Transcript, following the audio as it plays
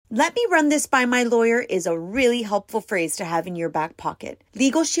Let me run this by my lawyer is a really helpful phrase to have in your back pocket.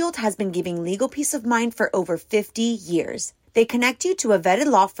 Legal Shield has been giving legal peace of mind for over 50 years. They connect you to a vetted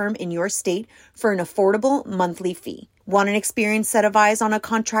law firm in your state for an affordable monthly fee. Want an experienced set of eyes on a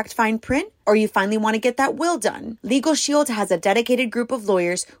contract fine print? Or you finally want to get that will done? Legal Shield has a dedicated group of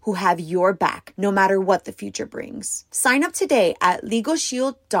lawyers who have your back, no matter what the future brings. Sign up today at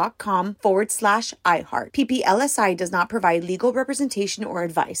LegalShield.com/iHeart. PPLSI does not provide legal representation or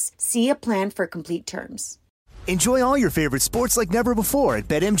advice. See a plan for complete terms. Enjoy all your favorite sports like never before at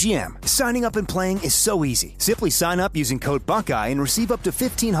BetMGM. Signing up and playing is so easy. Simply sign up using code Buckeye and receive up to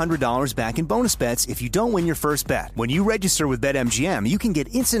 $1,500 back in bonus bets if you don't win your first bet. When you register with BetMGM, you can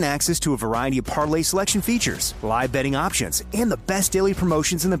get instant access to a variety of parlay selection features, live betting options, and the best daily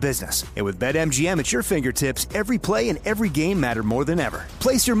promotions in the business. And with BetMGM at your fingertips, every play and every game matter more than ever.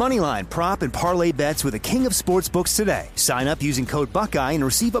 Place your moneyline, prop, and parlay bets with the king of sportsbooks today. Sign up using code Buckeye and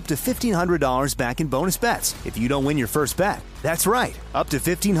receive up to $1,500 back in bonus bets if you don't win your first bet. That's right, up to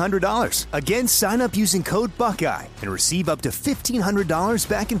 $1,500. Again, sign up using code Buckeye and receive up to $1,500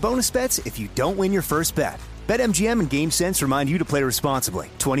 back in bonus bets if you don't win your first bet. BetMGM and GameSense remind you to play responsibly.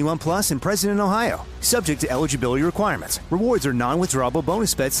 21 plus and present in Ohio. Subject to eligibility requirements. Rewards are non-withdrawable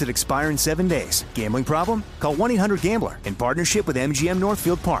bonus bets that expire in 7 days. Gambling problem? Call 1-800-GAMBLER in partnership with MGM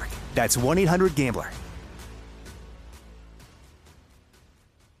Northfield Park. That's 1-800-GAMBLER.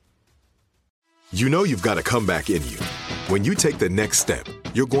 You know you've got a comeback in you. When you take the next step,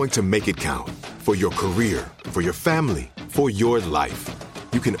 you're going to make it count. For your career, for your family, for your life.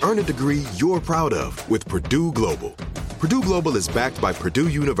 You can earn a degree you're proud of with Purdue Global. Purdue Global is backed by Purdue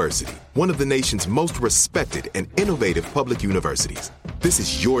University, one of the nation's most respected and innovative public universities. This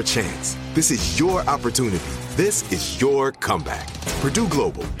is your chance. This is your opportunity. This is your comeback. Purdue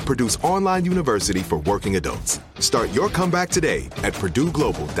Global, Purdue's online university for working adults. Start your comeback today at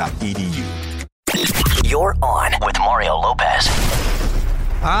purdueglobal.edu. You're on with Mario Lopez.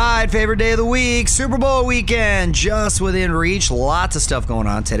 All right, favorite day of the week, Super Bowl weekend, just within reach. Lots of stuff going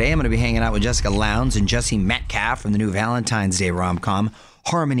on today. I'm going to be hanging out with Jessica Lowndes and Jesse Metcalf from the new Valentine's Day rom-com,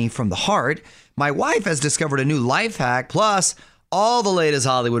 Harmony from the Heart. My wife has discovered a new life hack, plus all the latest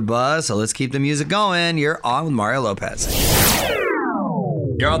Hollywood buzz. So let's keep the music going. You're on with Mario Lopez.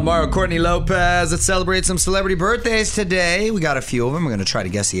 You're on with Mario Courtney Lopez. Let's celebrate some celebrity birthdays today. We got a few of them. We're going to try to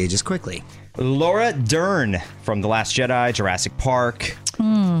guess the ages quickly. Laura Dern from The Last Jedi, Jurassic Park.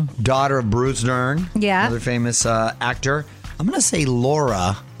 Daughter of Bruce Dern. Yeah. Another famous actor. I'm going to say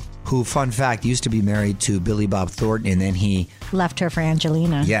Laura, who, fun fact, used to be married to Billy Bob Thornton, and then he left her for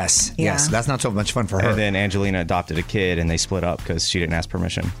Angelina. Yes. Yeah. Yes. That's not so much fun for her. And then Angelina adopted a kid, and they split up because she didn't ask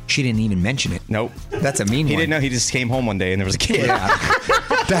permission. She didn't even mention it. Nope. That's a mean He one. didn't know. He just came home one day, and there was a kid. Yeah.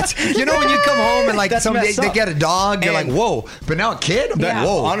 That's, you know, when you come home and like That's somebody they get a dog, you're And- like, whoa. But now a kid? I'm like,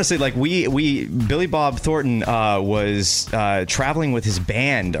 whoa. Honestly, like Billy Bob Thornton was traveling with his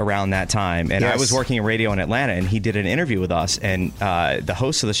band around that time, and I was working in radio in Atlanta, and he did an interview with us, and the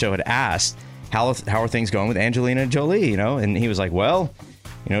host of the show had asked, how are things going with Angelina Jolie, you know? And he was like, well,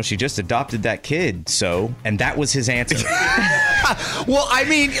 you know, she just adopted that kid, so, and that was his answer. Well, I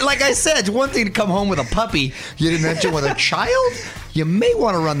mean, like I said, it's one thing to come home with a puppy. You didn't mention with a child. You may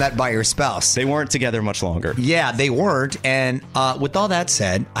want to run that by your spouse. They weren't together much longer. Yeah, they weren't. And with all that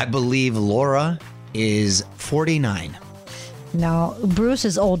said, I believe Laura is 49. No, Bruce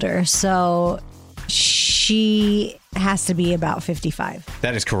is older, so she has to be about 55.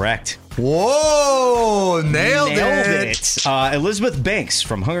 That is correct. Whoa, nailed it. Elizabeth Banks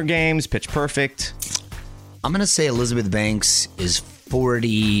from Hunger Games, Pitch Perfect. I'm going to say Elizabeth Banks is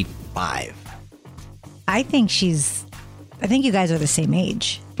 45. I think you guys are the same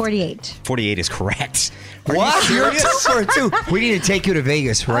age. 48. 48 is correct. What? You're tougher too. We need to take you to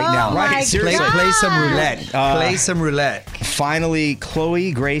Vegas right now. my Right, seriously. play some roulette. Play some roulette. Finally,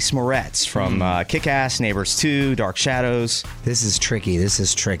 Chloe Grace Moretz from Kick-Ass, Neighbors 2, Dark Shadows. This is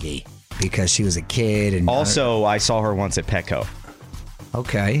tricky because she was a kid and Also, I saw her once at Petco.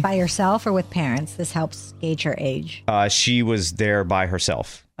 okay. By yourself or with parents? This helps gauge her age. She was there by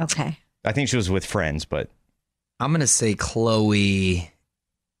herself. Okay. I think she was with friends, but I'm going to say Chloe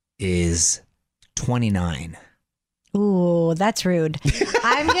is 29. Ooh, that's rude.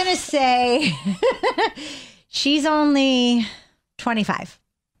 I'm going to say she's only 25.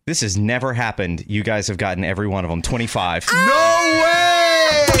 this has never happened. You guys have gotten every one of them. 25. No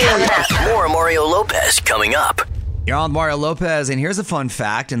way! More Mario Lopez coming up. You're on Mario Lopez, and here's a fun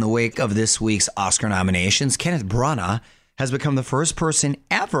fact. In the wake of this week's Oscar nominations, Kenneth Branagh has become the first person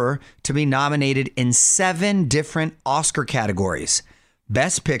ever to be nominated in 7 different Oscar categories: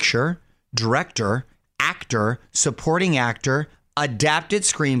 Best Picture, Director, Actor, Supporting Actor, adapted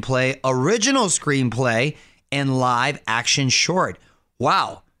screenplay, original screenplay, and live action short.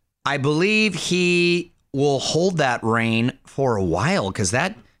 Wow. I believe he will hold that reign for a while because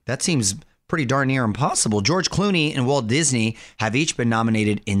that seems pretty darn near impossible. George Clooney and Walt Disney have each been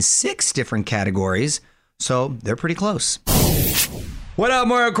nominated in 6 different categories, so they're pretty close. What up,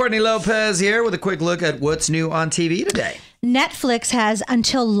 Mario Courtney Lopez here with a quick look at what's new on TV today. Netflix has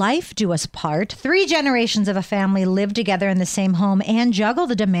Until Life Do Us Part. 3 generations of a family live together in the same home and juggle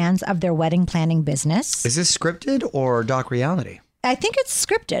the demands of their wedding planning business. Is this scripted or doc reality? I think it's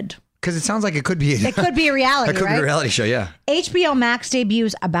scripted. Because it sounds like it could be. It could be a reality, It could be a reality show, yeah. HBO Max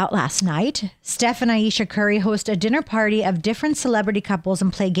debuts About Last Night. Steph and Aisha Curry host a dinner party of different celebrity couples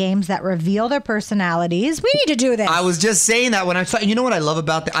and play games that reveal their personalities. We need to do this. I was just saying that when I saw. You know what I love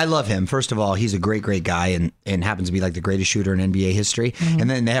about that? I love him. First of all, he's a great, great guy and happens to be like the greatest shooter in NBA history. Mm-hmm. And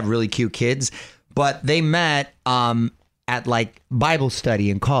then they have really cute kids. But they met at like Bible study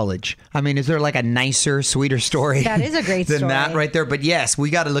in college. I mean, is there like a nicer, sweeter story? That is a great than story. that right there. But yes, we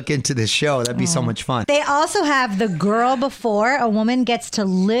got to look into this show. That'd be so much fun. They also have The Girl Before. A woman gets to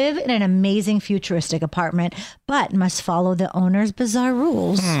live in an amazing futuristic apartment, but must follow the owner's bizarre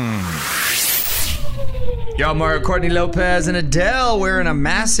rules. Yo, Mario Courtney Lopez and Adele wearing a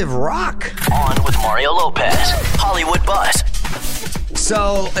massive rock. On with Mario Lopez, Hollywood Buzz.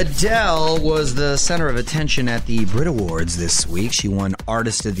 So Adele was the center of attention at the Brit Awards this week. She won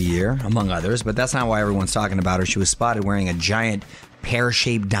Artist of the Year, among others, but that's not why everyone's talking about her. She was spotted wearing a giant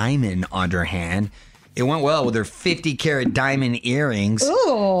pear-shaped diamond on her hand. It went well with her 50-carat diamond earrings.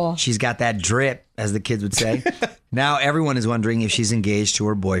 Ooh. She's got that drip, as the kids would say. Now everyone is wondering if she's engaged to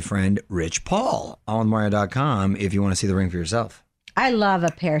her boyfriend, Rich Paul. OnWithMario.com if you want to see the ring for yourself. I love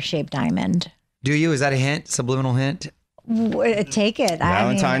a pear-shaped diamond. Do you? Is that a hint? Subliminal hint? Take it.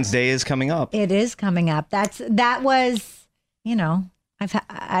 Valentine's Day is coming up. It is coming up. That was, you know,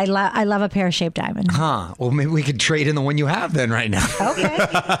 I love a pear-shaped diamond. Huh. Well, maybe we could trade in the one you have then right now. Okay.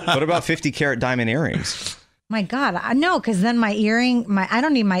 What about 50-carat diamond earrings? My God, no, because then I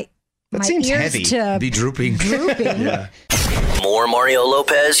don't need my seems ears heavy. to Be drooping. Yeah. More Mario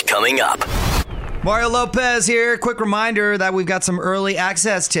Lopez coming up. Mario Lopez here. Quick reminder that we've got some early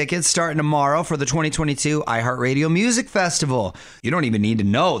access tickets starting tomorrow for the 2022 iHeartRadio Music Festival. You don't even need to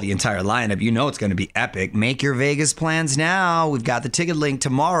know the entire lineup. You know it's going to be epic. Make your Vegas plans now. We've got the ticket link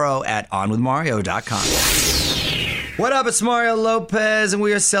tomorrow at onwithmario.com. What up? It's Mario Lopez, and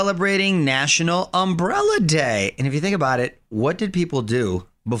we are celebrating National Umbrella Day. And if you think about it, what did people do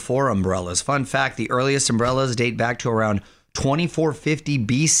before umbrellas? Fun fact, the earliest umbrellas date back to around 2450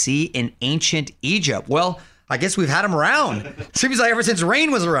 BC in ancient Egypt. Well, I guess we've had them around. Seems like ever since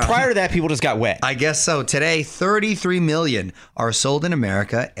rain was around. Prior to that, people just got wet. I guess so. Today, 33 million are sold in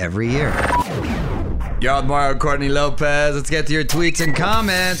America every year. Yo, Mario Courtney Lopez. Let's get to your tweets and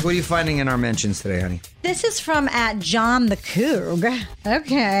comments. What are you finding in our mentions today, honey? This is from @JohnTheCoug.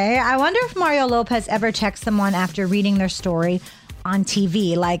 Okay. I wonder if Mario Lopez ever texts someone after reading their story on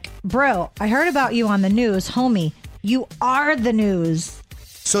TV. Like, bro, I heard about you on the news. Homie, you are the news.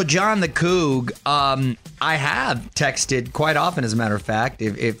 So John the Coug, I have texted quite often, as a matter of fact,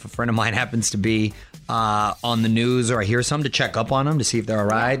 if a friend of mine happens to be on the news or I hear something, to check up on them, to see if they're all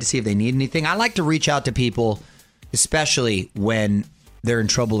right, to see if they need anything. I like to reach out to people, especially when they're in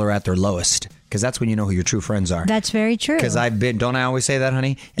trouble or at their lowest, because that's when you know who your true friends are. That's very true. Because don't I always say that,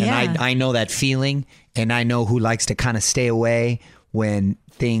 honey? And Yeah. I know that feeling, and I know who likes to kind of stay away when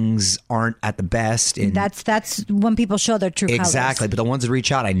things aren't at the best. And That's when people show their true colors. exactly. But the ones that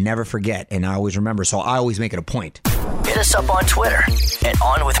reach out, I never forget, and I always remember. So I always make it a point. Hit us up on Twitter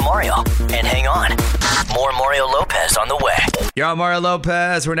 @OnWithMario. And hang on, more Mario Lopez on the way. Yo, I'm Mario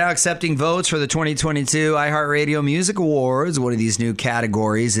Lopez. We're now accepting votes for the 2022 iHeartRadio Music Awards. One of these new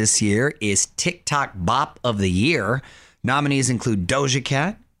categories this year is TikTok Bop of the Year. Nominees include Doja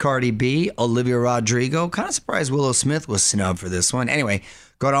Cat, Cardi B, Olivia Rodrigo. Kind of surprised Willow Smith was snubbed for this one. Anyway,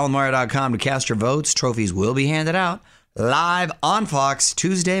 go to onwithmario.com to cast your votes. Trophies will be handed out live on Fox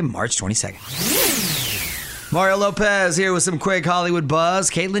Tuesday, March 22nd. Mario Lopez here with some quick Hollywood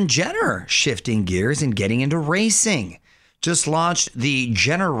buzz. Caitlyn Jenner shifting gears and getting into racing. Just launched the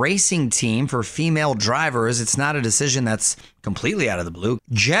Jenner Racing Team for female drivers. It's not a decision that's completely out of the blue.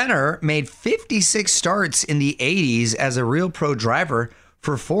 Jenner made 56 starts in the 80s as a real pro driver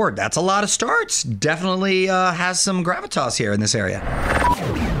for Ford. That's a lot of starts. Definitely has some gravitas here in this area.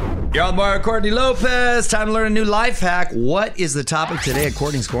 Yo, I'm Mario Courtney Lopez. Time to learn a new life hack. What is the topic today at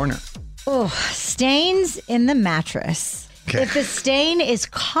Courtney's Corner? Oh, stains in the mattress. Okay. If the stain is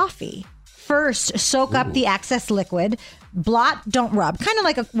coffee, first soak up the excess liquid, Blot, don't rub. Kind of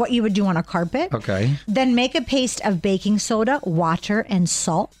like what you would do on a carpet. Okay. Then make a paste of baking soda, water, and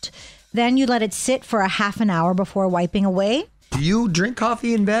salt. Then you let it sit for a half an hour before wiping away. Do you drink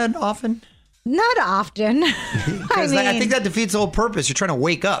coffee in bed often? Not often. I think that defeats the whole purpose. You're trying to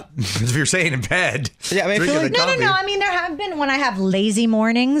wake up if you're staying in bed. Yeah, I feel like No. I mean, there have been when I have lazy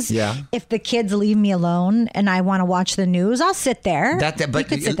mornings. Yeah. If the kids leave me alone and I want to watch the news, I'll sit there. But you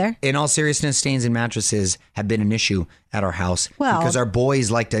could sit there. In all seriousness, stains in mattresses have been an issue at our house because our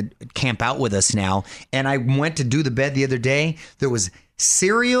boys like to camp out with us now. And I went to do the bed the other day. There was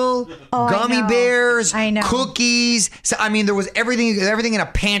cereal, gummy bears, cookies. So, I mean, there was everything in a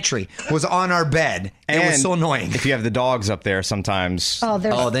pantry was on our bed. It was so annoying. If you have the dogs up there, sometimes.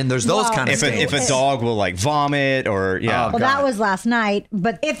 Then there's those kind of stains. If a dog will like vomit or that was last night.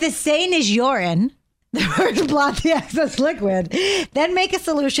 But if the stain is urine, first blot the excess liquid. Then make a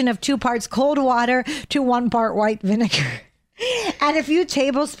solution of 2 parts cold water to 1 part white vinegar. Add a few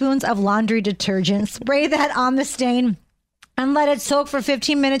tablespoons of laundry detergent. Spray that on the stain. And let it soak for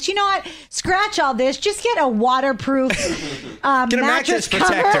 15 minutes. You know what? Scratch all this. Just get a waterproof get a mattress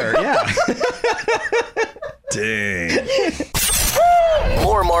protector. Yeah. Dang.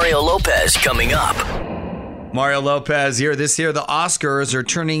 More Mario Lopez coming up. Mario Lopez here. This year, the Oscars are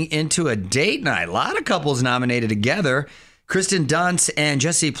turning into a date night. A lot of couples nominated together. Kristen Dunst and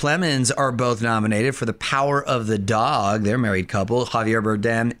Jesse Plemons are both nominated for The Power of the Dog. They're a married couple. Javier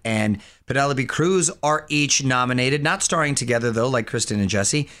Bardem and Penelope Cruz are each nominated, not starring together, though, like Kristen and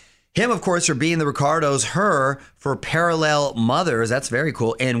Jesse. Him, of course, for being the Ricardos, her for Parallel Mothers. That's very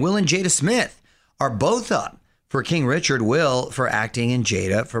cool. And Will and Jada Smith are both up for King Richard, Will for acting and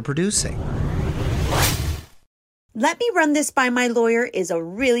Jada for producing. Let me run this by my lawyer is a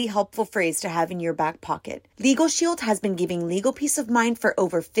really helpful phrase to have in your back pocket. Legal Shield has been giving legal peace of mind for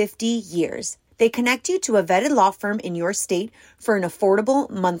over 50 years. They connect you to a vetted law firm in your state for an affordable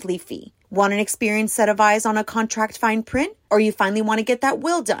monthly fee. Want an experienced set of eyes on a contract fine print? Or you finally want to get that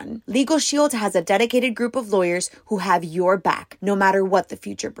will done? Legal Shield has a dedicated group of lawyers who have your back, no matter what the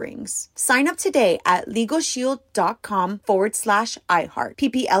future brings. Sign up today at LegalShield.com/iHeart.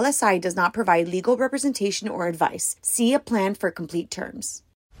 PPLSI does not provide legal representation or advice. See a plan for complete terms.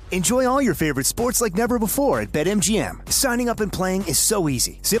 Enjoy all your favorite sports like never before at BetMGM. Signing up and playing is so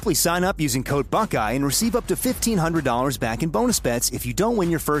easy. Simply sign up using code Buckeye and receive up to $1,500 back in bonus bets if you don't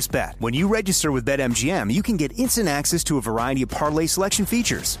win your first bet. When you register with BetMGM, you can get instant access to a variety of parlay selection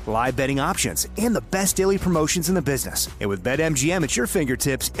features, live betting options, and the best daily promotions in the business. And with BetMGM at your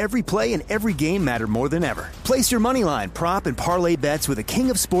fingertips, every play and every game matter more than ever. Place your moneyline, prop, and parlay bets with the king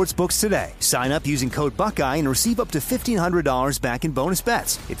of sportsbooks today. Sign up using code Buckeye and receive up to $1,500 back in bonus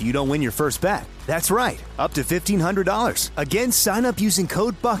bets if you don't win your first bet. That's right, up to $1,500. Again, sign up using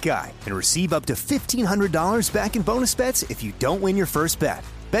code Buckeye and receive up to $1,500 back in bonus bets if you don't win your first bet.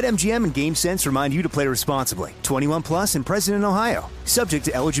 BetMGM and GameSense remind you to play responsibly. 21 plus and present in Ohio. Subject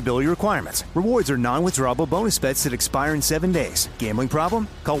to eligibility requirements. Rewards are non-withdrawable bonus bets that expire in 7 days. Gambling problem?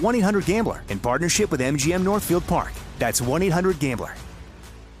 Call 1-800-GAMBLER in partnership with MGM Northfield Park. That's 1-800-GAMBLER.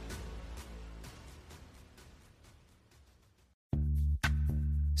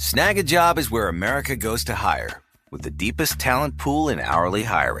 Snag a Job is where America goes to hire, with the deepest talent pool in hourly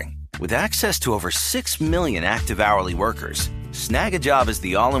hiring. With access to over 6 million active hourly workers, Snag a Job is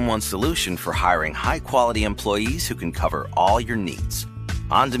the all-in-one solution for hiring high-quality employees who can cover all your needs.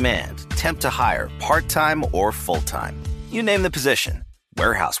 On demand, temp to hire, part-time or full-time. You name the position.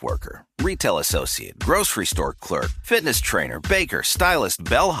 Warehouse worker, retail associate, grocery store clerk, fitness trainer, baker, stylist,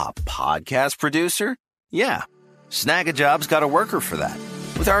 bellhop, podcast producer. Yeah, Snag a Job's got a worker for that.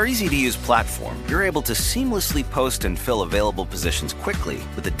 With our easy-to-use platform, you're able to seamlessly post and fill available positions quickly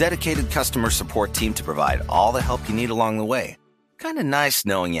with a dedicated customer support team to provide all the help you need along the way. Kind of nice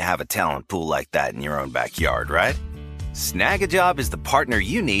knowing you have a talent pool like that in your own backyard, right? Snag a Job is the partner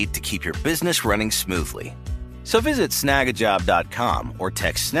you need to keep your business running smoothly. So visit snagajob.com or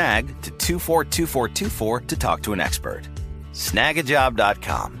text SNAG to 242424 to talk to an expert.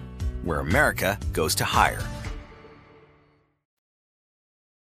 Snagajob.com, where America goes to hire.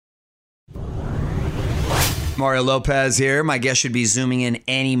 Mario Lopez here. My guest should be zooming in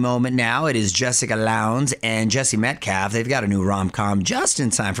any moment now. It is Jessica Lowndes and Jesse Metcalf. They've got a new rom-com just in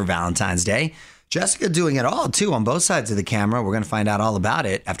time for Valentine's Day. Jessica doing it all, too, on both sides of the camera. We're going to find out all about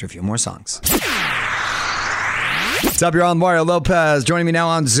it after a few more songs. What's up, you're on Mario Lopez. Joining me now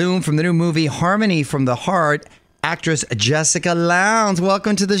on Zoom from the new movie Harmony from the Heart, actress Jessica Lowndes.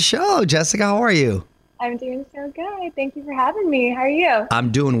 Welcome to the show. Jessica, how are you? I'm doing so good. Thank you for having me. How are you?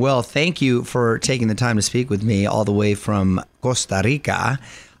 I'm doing well. Thank you for taking the time to speak with me all the way from Costa Rica.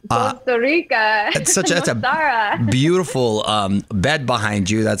 Costa Rica. That's a beautiful bed behind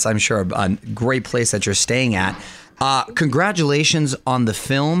you. That's, I'm sure, a great place that you're staying at. Congratulations on the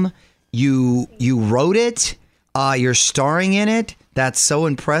film. You wrote it. You're starring in it. That's so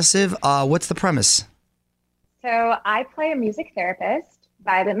impressive. What's the premise? So I play a music therapist,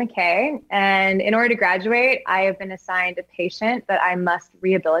 Violet McKay, and in order to graduate, I have been assigned a patient that I must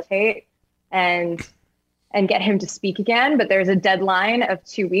rehabilitate and get him to speak again. But there's a deadline of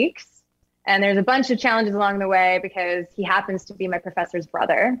 2 weeks, and there's a bunch of challenges along the way because he happens to be my professor's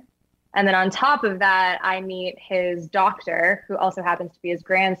brother. And then on top of that, I meet his doctor, who also happens to be his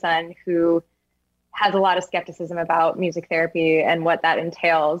grandson, who has a lot of skepticism about music therapy and what that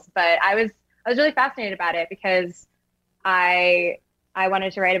entails. But I was really fascinated about it because I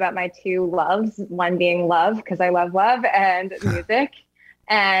wanted to write about my two loves, one being love, because I love love, and music.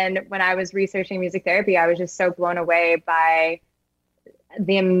 And when I was researching music therapy, I was just so blown away by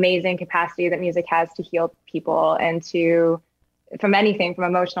the amazing capacity that music has to heal people and to, from anything from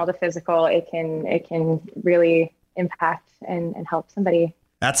emotional to physical, it can really impact and help somebody.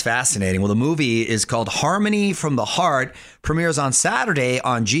 That's fascinating. Well, the movie is called Harmony from the Heart, premieres on Saturday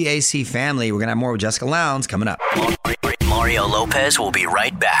on GAC Family. We're going to have more with Jessica Lowndes coming up. Mario Lopez will be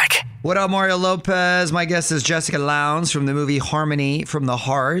right back. What up, Mario Lopez? My guest is Jessica Lowndes from the movie Harmony from the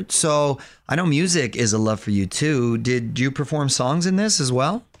Heart. So I know music is a love for you too. Did you perform songs in this as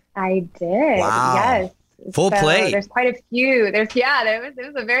well? I did. Wow. Yes. Full plate. There's quite a few. It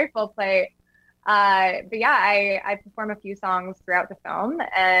was a very full plate. But yeah, I perform a few songs throughout the film,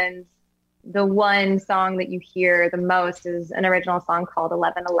 and the one song that you hear the most is an original song called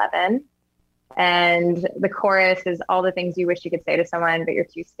 1111. And the chorus is all the things you wish you could say to someone, but you're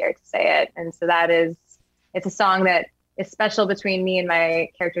too scared to say it. And so it's a song that is special between me and my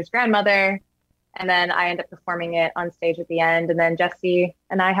character's grandmother. And then I end up performing it on stage at the end. And then Jesse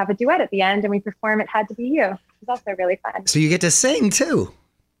and I have a duet at the end, and we perform It Had to Be You. It's also really fun. So you get to sing too.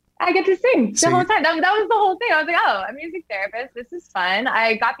 I get to sing the whole time. That was the whole thing. I was like, oh, I'm a music therapist. This is fun.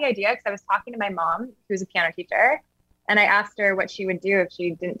 I got the idea because I was talking to my mom, who's a piano teacher. And I asked her what she would do if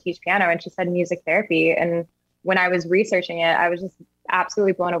she didn't teach piano. And she said music therapy. And when I was researching it, I was just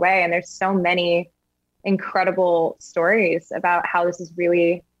absolutely blown away. And there's so many incredible stories about how this has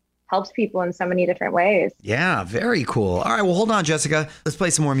really helped people in so many different ways. Yeah, very cool. All right, well, hold on, Jessica. Let's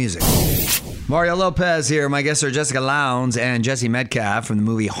play some more music. Mario Lopez here. My guests are Jessica Lowndes and Jesse Metcalf from the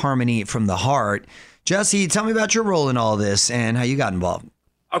movie Harmony from the Heart. Jesse, tell me about your role in all this and how you got involved.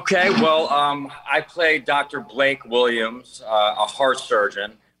 Okay, well, I played Dr. Blake Williams, a heart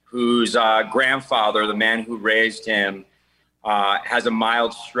surgeon whose grandfather, the man who raised him, has a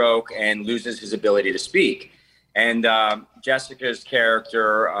mild stroke and loses his ability to speak. And Jessica's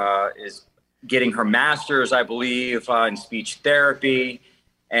character is getting her master's, I believe, in speech therapy.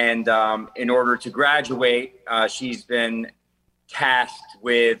 And in order to graduate, she's been tasked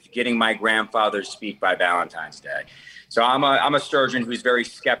with getting my grandfather to speak by Valentine's Day. So I'm a surgeon who's very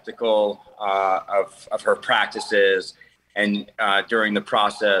skeptical of her practices, and during the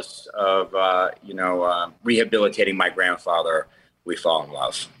process of rehabilitating my grandfather, we fall in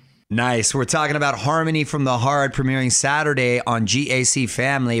love. Nice. We're talking about Harmony from the Heart, premiering Saturday on GAC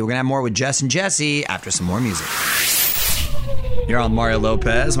Family. We're gonna have more with Jess and Jesse after some more music. You're on Mario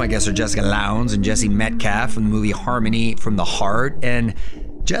Lopez. My guests are Jessica Lowndes and Jesse Metcalf from the movie Harmony from the Heart. And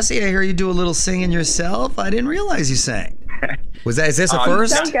Jesse, I hear you do a little singing yourself. I didn't realize you sang. Is this a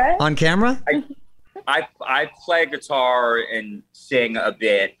first on camera? I play guitar and sing a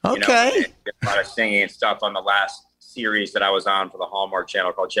bit. Okay. A lot of singing and stuff on the last series that I was on for the Hallmark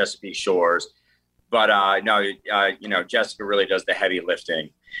Channel called Chesapeake Shores. But Jessica really does the heavy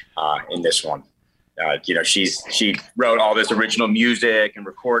lifting in this one. She wrote all this original music and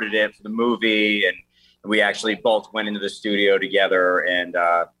recorded it for the movie, and we actually both went into the studio together and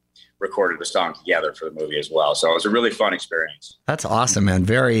recorded the song together for the movie as well. So it was a really fun experience. That's awesome, man.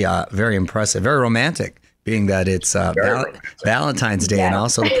 Very, very impressive. Very romantic, being that it's Valentine's Day and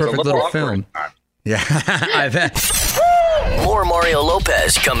also the perfect little film. Yeah, I bet. More Mario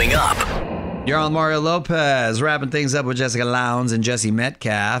Lopez coming up. You're on Mario Lopez, wrapping things up with Jessica Lowndes and Jesse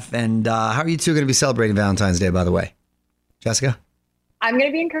Metcalf. And how are you two going to be celebrating Valentine's Day, by the way? Jessica? I'm going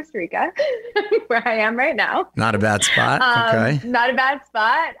to be in Costa Rica, where I am right now. Not a bad spot. Okay. Not a bad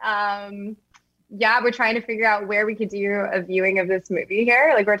spot. We're trying to figure out where we could do a viewing of this movie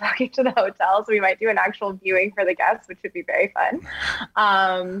here. Like, we're talking to the hotel, so we might do an actual viewing for the guests, which would be very fun.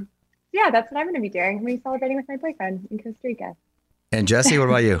 That's what I'm going to be doing. I'm going to be celebrating with my boyfriend in Costa Rica. And Jesse, what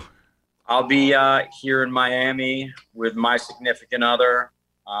about you? I'll be here in Miami with my significant other.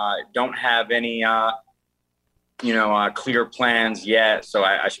 Don't have any clear plans yet, so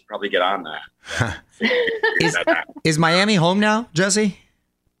I should probably get on that. Is Miami home now, Jesse?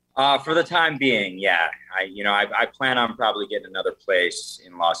 For the time being, yeah. I plan on probably getting another place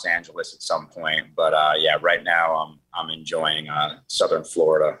in Los Angeles at some point, but yeah, right now I'm enjoying Southern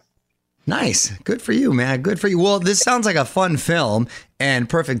Florida. Nice. Good for you, man. Good for you. Well, this sounds like a fun film and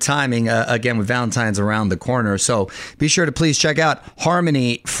perfect timing, again, with Valentine's around the corner. So be sure to please check out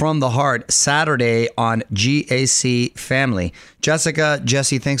Harmony from the Heart Saturday on GAC Family.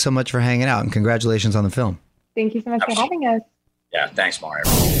 Jesse, thanks so much for hanging out and congratulations on the film. Thank you so much for having us. Yeah, thanks, Mario.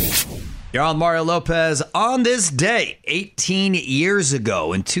 You're on Mario Lopez. On this day, 18 years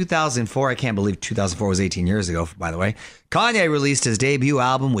ago, in 2004, I can't believe 2004 was 18 years ago, by the way, Kanye released his debut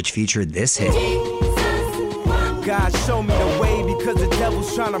album, which featured this hit. God, show me the way because the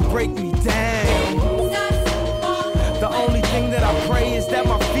devil's trying to break me down. The only thing that I pray is that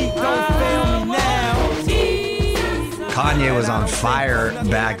my feet don't fail me now. Kanye was on fire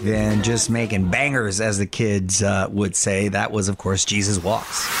back then, just making bangers, as the kids would say. That was, of course, Jesus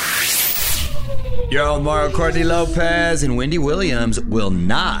Walks. You're on Mario Courtney Lopez, and Wendy Williams will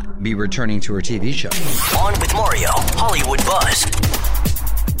not be returning to her TV show. On with Mario, Hollywood Buzz.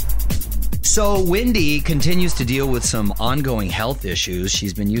 So Wendy continues to deal with some ongoing health issues.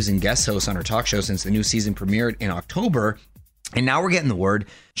 She's been using guest hosts on her talk show since the new season premiered in October. And now we're getting the word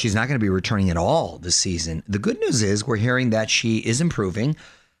she's not going to be returning at all this season. The good news is we're hearing that she is improving.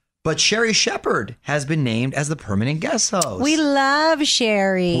 But Sherri Shepherd has been named as the permanent guest host. We love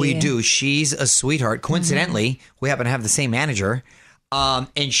Sherri. We do. She's a sweetheart. Coincidentally, we happen to have the same manager.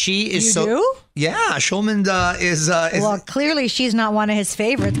 And she is You do? Yeah, Schulman is. Well, clearly she's not one of his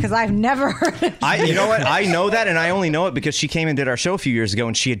favorites because I've never heard of You know what? I know that, and I only know it because she came and did our show a few years ago,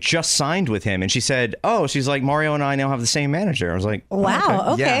 and she had just signed with him. And she said, she's like, Mario and I now have the same manager. I was like,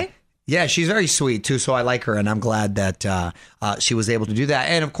 wow, okay. Yeah, she's very sweet, too, so I like her, and I'm glad that she was able to do that.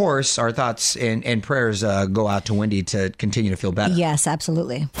 And, of course, our thoughts and prayers go out to Wendy to continue to feel better. Yes,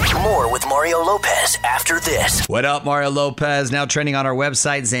 absolutely. More with Mario Lopez after this. What up, Mario Lopez? Now trending on our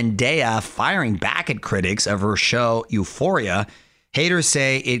website, Zendaya firing back at critics of her show Euphoria. Haters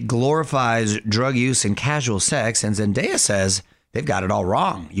say it glorifies drug use and casual sex, and Zendaya says they've got it all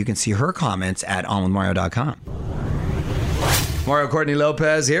wrong. You can see her comments at onwithmario.com. Mario Courtney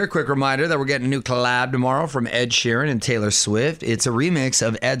Lopez here. Quick reminder that we're getting a new collab tomorrow from Ed Sheeran and Taylor Swift. It's a remix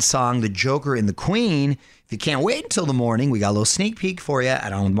of Ed's song, The Joker and the Queen. If you can't wait until the morning, we got a little sneak peek for you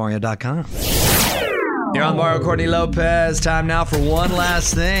at onwithmario.com. You're on Mario Courtney Lopez. Time now for one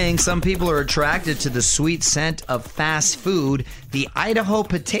last thing. Some people are attracted to the sweet scent of fast food. The Idaho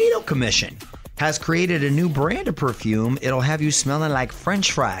Potato Commission has created a new brand of perfume. It'll have you smelling like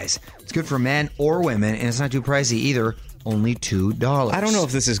French fries. It's good for men or women, and it's not too pricey either. Only $2. I don't know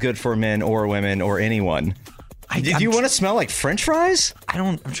if this is good for men or women or anyone. Do you want to smell like French fries?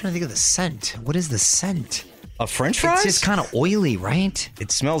 I'm trying to think of the scent. What is the scent? Of French fries? It's just kind of oily, right?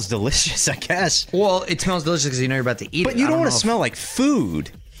 It smells delicious, I guess. Well, it smells delicious because you know you're about to eat it. But you don't want to smell like food.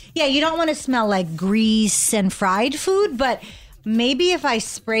 Yeah, you don't want to smell like grease and fried food, but maybe if I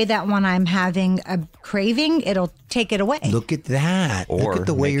spray that when I'm having a craving, it'll take it away. Look at that. Or look at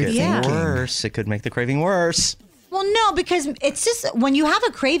the way you're thinking. Worse. It could make the craving worse. Well, no, because it's just when you have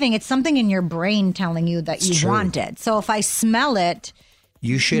a craving, it's something in your brain telling you that you want it. So if I smell it,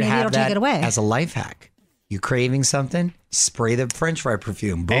 you should maybe have it'll that take it away. as a life hack. You craving something? Spray the French fry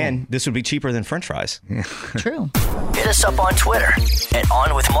perfume. Boom. And this would be cheaper than French fries. True. Hit us up on Twitter at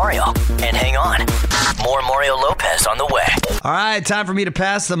On With Mario. And hang on, more Mario Lopez on the way. All right, time for me to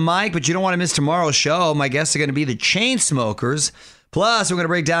pass the mic, but you don't want to miss tomorrow's show. My guests are going to be the Chainsmokers. Plus, we're going to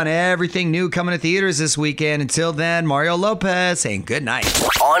break down everything new coming to theaters this weekend. Until then, Mario Lopez saying good night.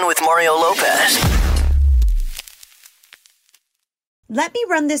 On with Mario Lopez. Let me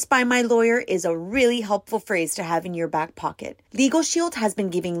run this by my lawyer is a really helpful phrase to have in your back pocket. Legal Shield has been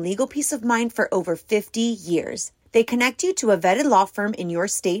giving legal peace of mind for over 50 years. They connect you to a vetted law firm in your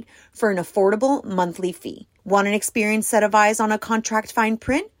state for an affordable monthly fee. Want an experienced set of eyes on a contract fine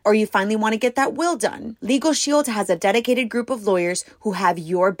print? Or you finally want to get that will done? Legal Shield has a dedicated group of lawyers who have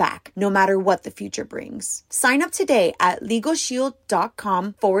your back, no matter what the future brings. Sign up today at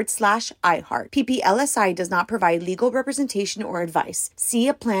LegalShield.com/iHeart. PPLSI does not provide legal representation or advice. See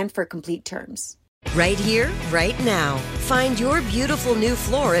a plan for complete terms. Right here, right now. Find your beautiful new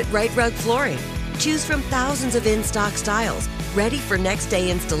floor at Right Rug Flooring. Choose from thousands of in-stock styles, ready for next day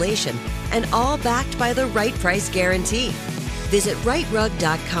installation, and all backed by the right price guarantee. Visit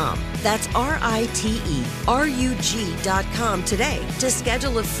rightrug.com. That's RITERUG.com today to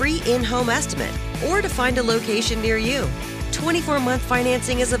schedule a free in-home estimate or to find a location near you. 24-month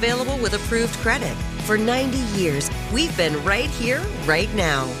financing is available with approved credit. For 90 years, we've been right here, right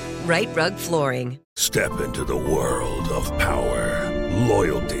now. Right Rug Flooring. Step into the world of power,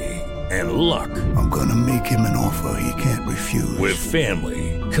 loyalty, and luck. I'm gonna make him an offer he can't refuse. With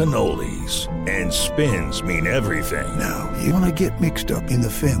family, cannolis, and spins mean everything. Now, you wanna get mixed up in the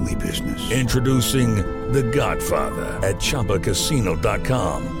family business. Introducing The Godfather at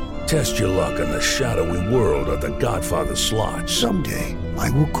ChumbaCasino.com. Test your luck in the shadowy world of The Godfather slot. Someday, I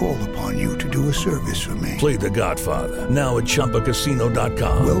will call upon you to do a service for me. Play The Godfather, now at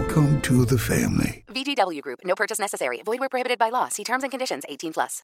ChumbaCasino.com. Welcome to the family. VGW Group. No purchase necessary. Void where prohibited by law. See terms and conditions. 18+.